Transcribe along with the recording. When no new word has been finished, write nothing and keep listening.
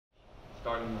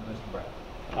starting with Mr. Brown.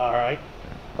 All right.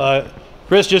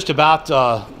 Chris, just about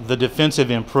the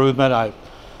defensive improvement. I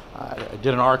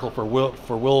did an article for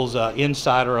Will's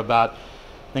Insider about,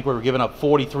 I think we were giving up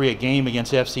 43 a game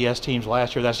against FCS teams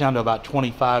last year. That's down to about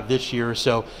 25 this year.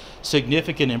 So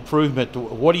significant improvement.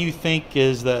 What do you think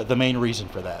is the main reason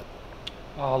for that?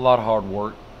 A lot of hard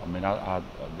work. I mean,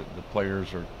 the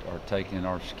players are taking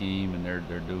our scheme and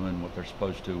they're doing what they're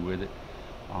supposed to with it.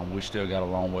 We still got a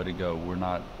long way to go. We're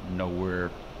not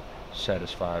nowhere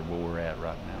satisfied where we're at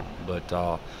right now.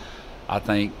 But I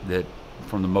think that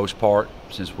from the most part,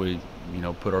 since we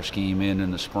put our scheme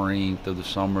in the spring through the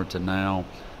summer to now,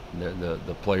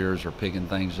 the players are picking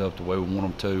things up the way we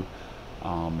want them to.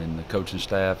 And the coaching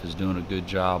staff is doing a good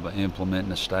job of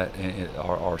implementing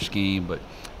our scheme. But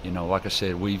like I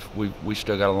said, we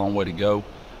still got a long way to go.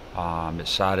 I'm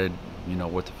excited,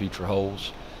 what the future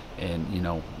holds, and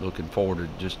looking forward to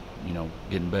just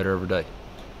getting better every day.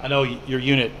 I know your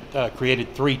unit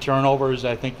created 3 turnovers,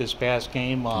 I think, this past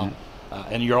game,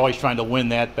 and you're always trying to win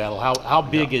that battle. How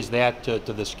big is that to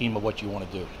the scheme of what you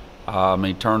want to do? I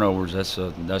mean, turnovers, that's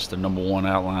the #1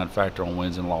 outline factor on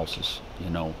wins and losses.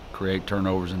 Create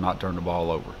turnovers and not turn the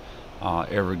ball over.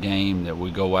 Every game that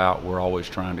we go out, we're always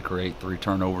trying to create 3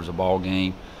 turnovers a ball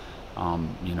game.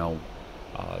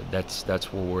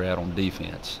 That's where we're at on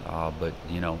defense. But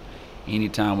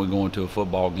anytime we go into a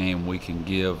football game, we can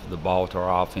give the ball to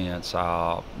our offense.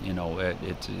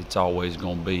 It's always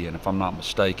going to be. And if I'm not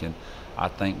mistaken, I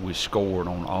think we scored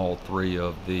on all 3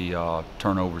 of the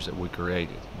turnovers that we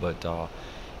created. But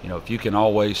if you can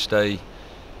always stay,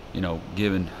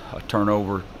 giving a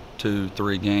turnover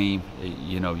 2-3 game,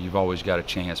 you've always got a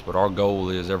chance. But our goal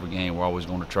is every game we're always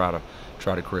going to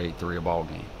try to create 3 a ball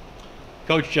game.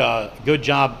 Coach, good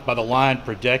job by the line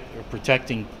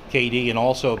protecting KD, and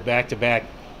also back-to-back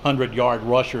 100-yard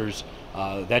rushers.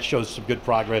 That shows some good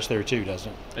progress there too,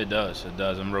 doesn't it? It does. It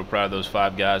does. I'm real proud of those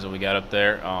 5 guys that we got up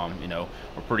there.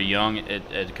 We're pretty young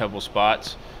at a couple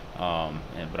spots,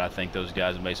 but I think those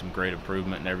guys have made some great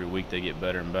improvement, and every week they get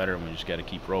better and better, and we just got to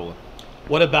keep rolling.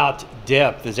 What about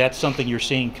depth? Is that something you're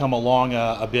seeing come along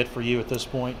a bit for you at this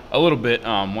point? A little bit.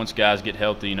 Once guys get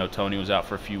healthy, Tony was out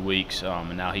for a few weeks,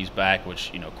 and now he's back,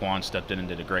 which, Quan stepped in and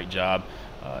did a great job.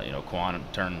 Quan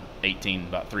turned 18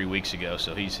 about 3 weeks ago,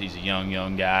 so he's a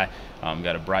young guy.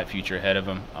 Got a bright future ahead of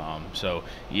him. So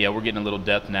yeah, we're getting a little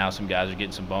depth now. Some guys are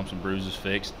getting some bumps and bruises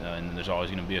fixed, and there's always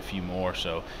going to be a few more.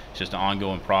 So it's just an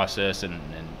ongoing process, and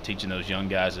teaching those young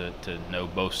guys to know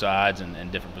both sides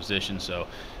and different positions. So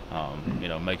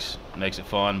makes it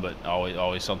fun, but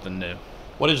always something new.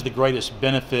 What is the greatest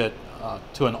benefit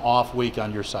to an off week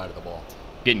on your side of the ball?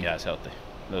 Getting guys healthy.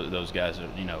 Those guys are,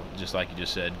 just like you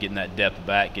just said, getting that depth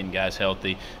back, getting guys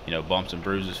healthy, bumps and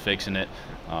bruises, fixing it.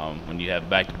 When you have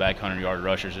back-to-back 100-yard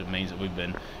rushers, it means that we've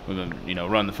been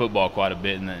running the football quite a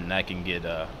bit, and then that can get,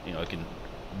 it can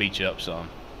beat you up some.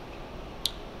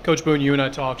 Coach Boone, you and I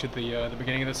talked at the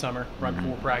beginning of the summer, right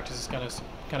before practice kind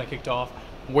of kicked off.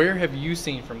 Where have you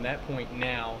seen from that point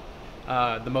now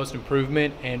the most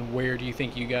improvement, and where do you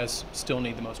think you guys still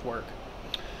need the most work?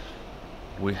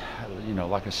 We,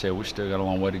 like I said, we still got a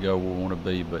long way to go where we want to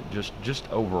be, but just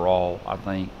overall, I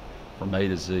think from A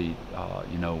to Z,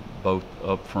 both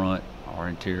up front, our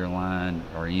interior line,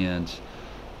 our ends,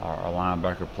 our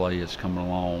linebacker play is coming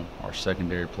along, our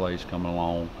secondary play is coming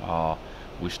along.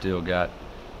 We still got,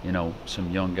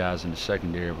 some young guys in the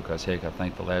secondary because, heck, I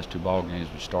think the last 2 ball games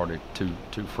we started two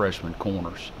freshman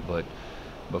corners, but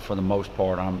for the most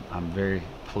part, I'm very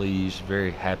pleased, very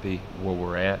happy where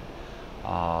we're at.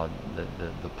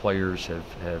 The players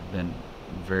have been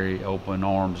very open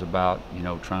arms about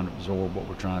trying to absorb what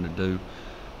we're trying to do,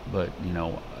 but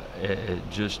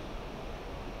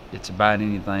it's about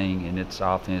anything, and it's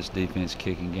offense, defense,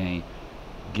 kicking game,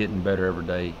 getting better every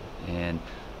day. And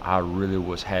I really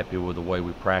was happy with the way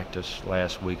we practiced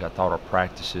last week. I thought our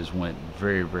practices went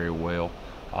very, very well.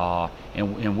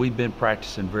 And we've been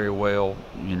practicing very well,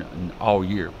 all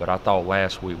year. But I thought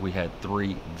last week we had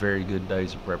 3 very good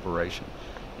days of preparation,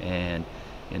 and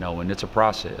and it's a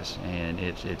process, and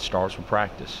it starts with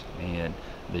practice. And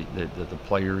the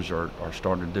players are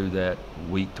starting to do that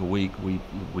week to week. We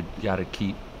got to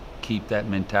keep that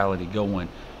mentality going.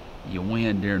 You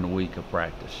win during the week of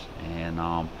practice, and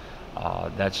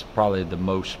that's probably the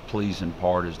most pleasing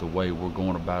part, is the way we're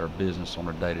going about our business on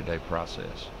a day-to-day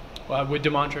process. Well, with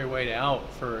DeMontre Wade out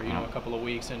for a couple of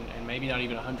weeks, and maybe not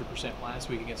even 100% last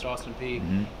week against Austin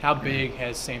Peay, how big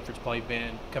has Sanford's play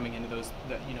been coming into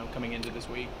this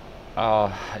week?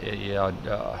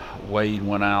 Wade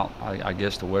went out, I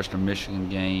guess, the Western Michigan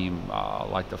game,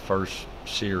 like the first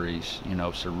series.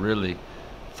 So really,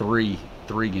 three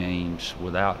 3 games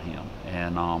without him,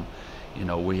 and you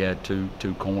know, we had two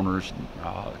corners.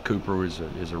 Cooper is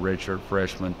a redshirt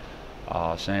freshman.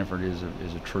 Sanford is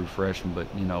a true freshman, but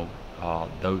you know,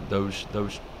 those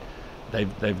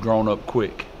they've grown up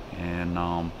quick,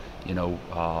 and you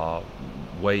know,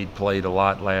 Wade played a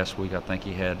lot last week. I think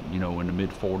he had, you know, in the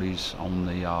mid-40s on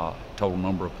the total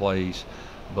number of plays,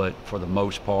 but for the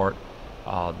most part,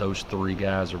 those 3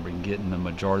 guys have been getting the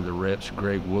majority of the reps.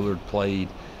 Greg Willard played,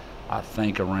 I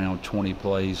think, around 20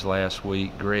 plays last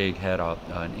week. Greg had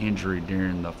an injury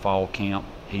during the fall camp.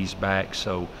 He's back,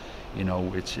 so you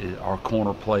know, our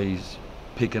corner plays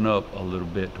picking up a little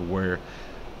bit to where,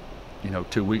 you know,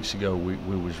 2 weeks ago we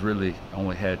was really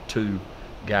only had 2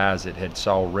 guys that had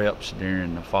saw reps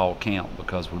during the fall camp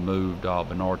because we moved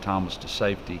Bernard Thomas to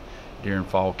safety during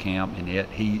fall camp, and yet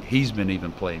he's been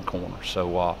even playing corner.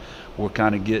 So we're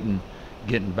kind of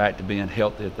getting back to being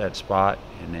healthy at that spot,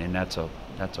 and that's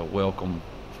a welcome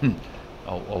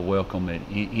a welcome at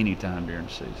any time during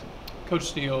the season. Coach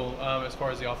Steele, as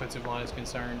far as the offensive line is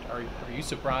concerned, are you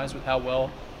surprised with how well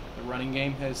the running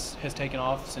game has taken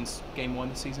off since game 1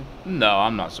 this season? No,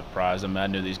 I'm not surprised. I mean, I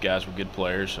knew these guys were good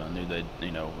players. I knew they'd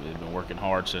been working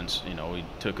hard since, you know, we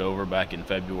took over back in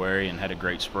February and had a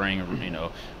great spring, you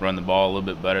know, run the ball a little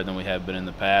bit better than we have been in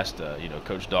the past. You know,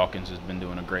 Coach Dawkins has been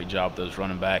doing a great job with those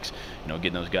running backs, you know,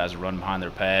 getting those guys to run behind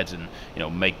their pads and, you know,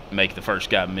 make the first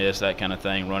guy miss, that kind of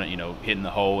thing, run it, you know, hitting the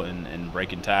hole and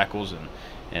breaking tackles.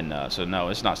 And so, no,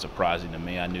 it's not surprising to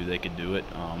me. I knew they could do it.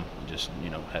 Just, you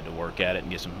know, had to work at it and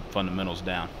get some fundamentals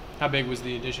down. How big was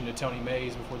the addition to Tony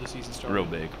Mays before the season started? Real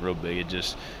big, real big. It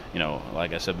just, you know,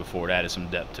 like I said before, it added some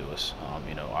depth to us.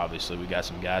 You know, obviously we got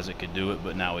some guys that could do it,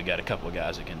 but now we got a couple of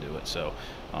guys that can do it. So,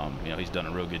 you know, he's done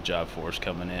a real good job for us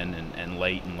coming in and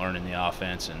late and learning the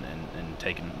offense and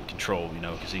taking control, you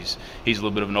know, because he's a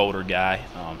little bit of an older guy.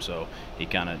 So he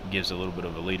kind of gives a little bit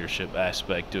of a leadership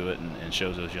aspect to it and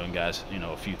shows those young guys, you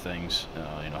know, a few things,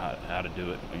 you know, how to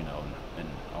do it, you know, and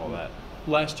all that.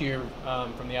 Last year,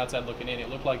 from the outside looking in, it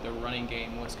looked like the running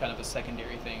game was kind of a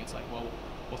secondary thing. It's like, well,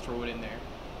 we'll throw it in there.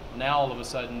 Now, all of a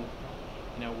sudden,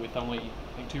 you know, with only,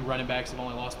 I think, 2 running backs have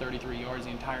only lost 33 yards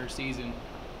the entire season,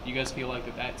 do you guys feel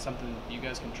like that's something you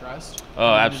guys can trust?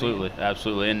 Oh, absolutely,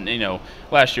 absolutely. And, you know,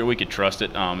 last year we could trust it.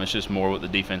 It's just more what the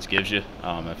defense gives you.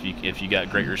 If you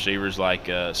got great receivers like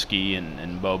Ski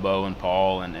and Bobo and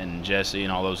Paul and Jesse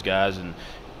and all those guys, and,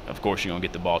 of course, you're going to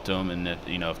get the ball to them. And,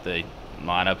 if they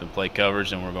line up and play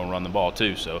coverage, and we're going to run the ball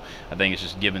too. So I think it's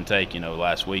just give and take. You know,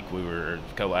 last couple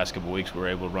of weeks we were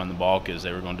able to run the ball because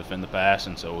they were going to defend the pass,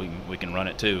 and so we can run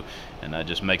it too, and that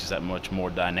just makes us that much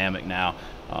more dynamic now.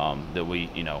 That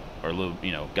we, you know, are a little,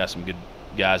 you know, got some good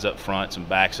guys up front, some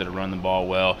backs that are running the ball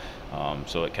well.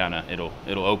 So it'll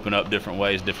open up different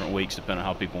ways, different weeks, depending on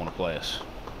how people want to play us.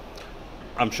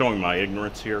 I'm showing my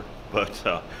ignorance here, but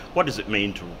what does it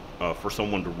mean for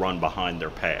someone to run behind their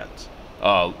pads?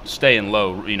 Staying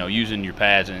low, you know, using your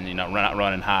pads and, you know, not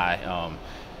running high.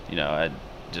 You know,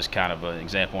 just kind of an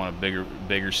example on a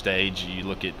bigger stage. You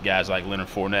look at guys like Leonard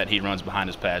Fournette, he runs behind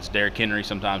his pads. Derrick Henry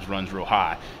sometimes runs real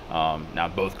high. Now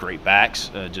both great backs.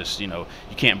 Just, you know,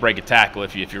 you can't break a tackle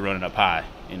if you're running up high.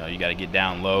 You know, you got to get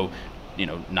down low. You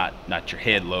know, not your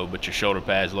head low, but your shoulder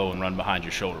pads low, and run behind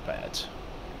your shoulder pads.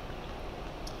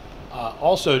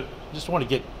 Also, just want to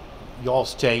get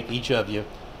y'all's take, each of you,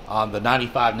 on the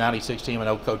 95-96 team. I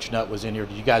know Coach Nutt was in here.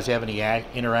 Did you guys have any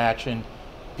interaction?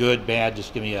 Good, bad?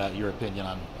 Just give me your opinion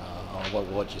on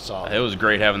what you saw. It was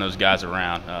great having those guys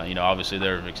around. You know, obviously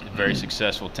they're a very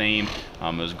successful team.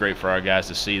 It was great for our guys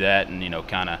to see that and, you know,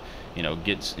 kind of, you know,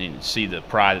 see the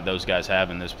pride that those guys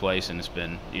have in this place. And it's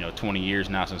been, you know, 20 years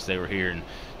now since they were here, and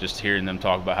just hearing them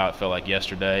talk about how it felt like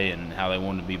yesterday and how they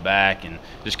wanted to be back, and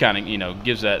just kind of, you know,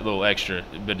 gives that little extra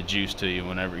bit of juice to you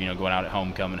whenever, you know, going out at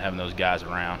homecoming, having those guys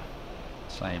around.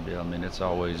 Same deal. I mean, it's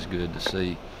always good to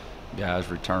see guys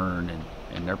return,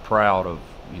 and they're proud of,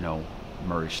 you know,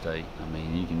 Murray State. I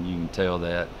mean, you can tell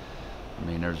that. I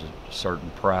mean, there's a certain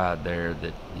pride there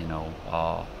that, you know,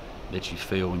 that you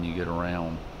feel when you get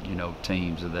around, you know,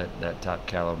 teams of that type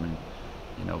caliber. And,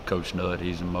 you know, Coach Nutt,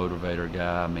 he's a motivator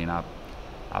guy. I mean, I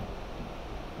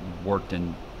worked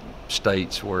in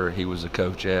states where he was a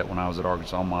coach at. When I was at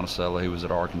Arkansas Monticello, he was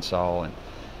at Arkansas, and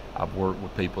I've worked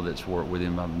with people that's worked with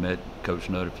him. I've met Coach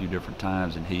Nutt a few different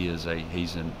times, and he's a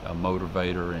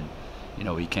motivator. And, you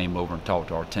know, he came over and talked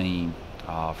to our team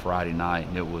Friday night,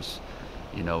 and it was,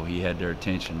 you know, he had their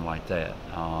attention like that.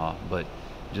 But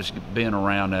just being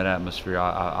around that atmosphere,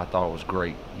 I thought it was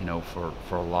great, you know,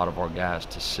 for a lot of our guys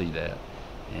to see that.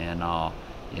 And,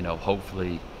 you know,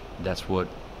 hopefully that's what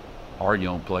our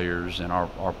young players and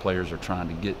our players are trying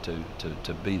to get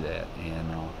to be that.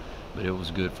 And, but it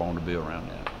was good for them to be around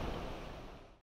that.